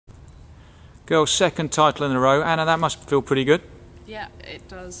Girls' second title in a row. Anna, that must feel pretty good. Yeah, it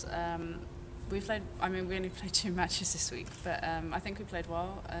does. We only played 2 matches this week, but I think we played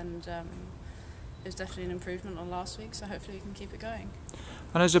well, and it was definitely an improvement on last week, so hopefully we can keep it going.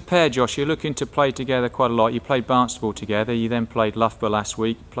 And as a pair, Josh, you're looking to play together quite a lot. You played Barnstaple together, you then played Loughborough last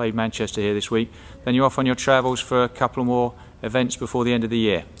week, played Manchester here this week, then you're off on your travels for a couple more events before the end of the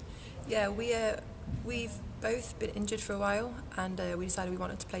year. Yeah, we've both been injured for a while, and we decided we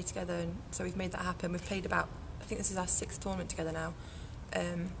wanted to play together, and so we've made that happen. We've played I think this is our 6th tournament together now,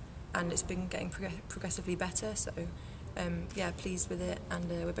 and it's been getting progressively better, so yeah, pleased with it, and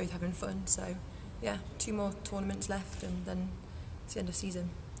we're both having fun, so yeah, 2 more tournaments left, and then it's the end of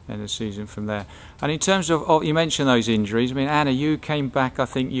season. End of season from there. And in terms of, you mentioned those injuries, I mean, Anna, you came back, I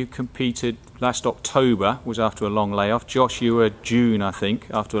think you competed last October, was after a long layoff. Josh, you were June, I think,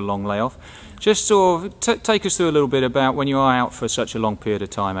 after a long layoff. Just sort of take us through a little bit about when you are out for such a long period of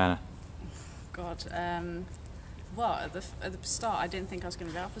time, Anna. God, well, at the start I didn't think I was going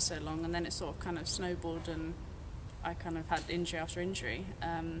to be out for so long, and then it sort of kind of snowballed, and I kind of had injury after injury.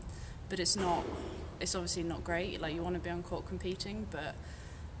 But it's obviously not great. Like, you want to be on court competing, but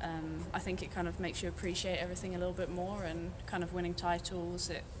I think it kind of makes you appreciate everything a little bit more, and kind of winning titles,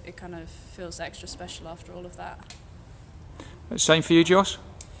 it kind of feels extra special after all of that. Same for you, Josh?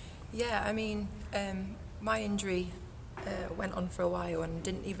 Yeah, I mean, my injury went on for a while, and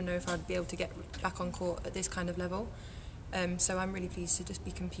didn't even know if I'd be able to get back on court at this kind of level. So I'm really pleased to just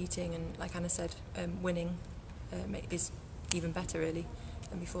be competing, and like Anna said, winning is even better really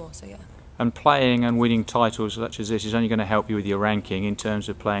than before, so yeah. And playing and winning titles such as this is only going to help you with your ranking in terms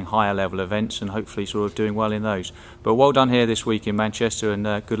of playing higher level events and hopefully sort of doing well in those. But well done here this week in Manchester, and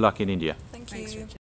good luck in India. Thank you.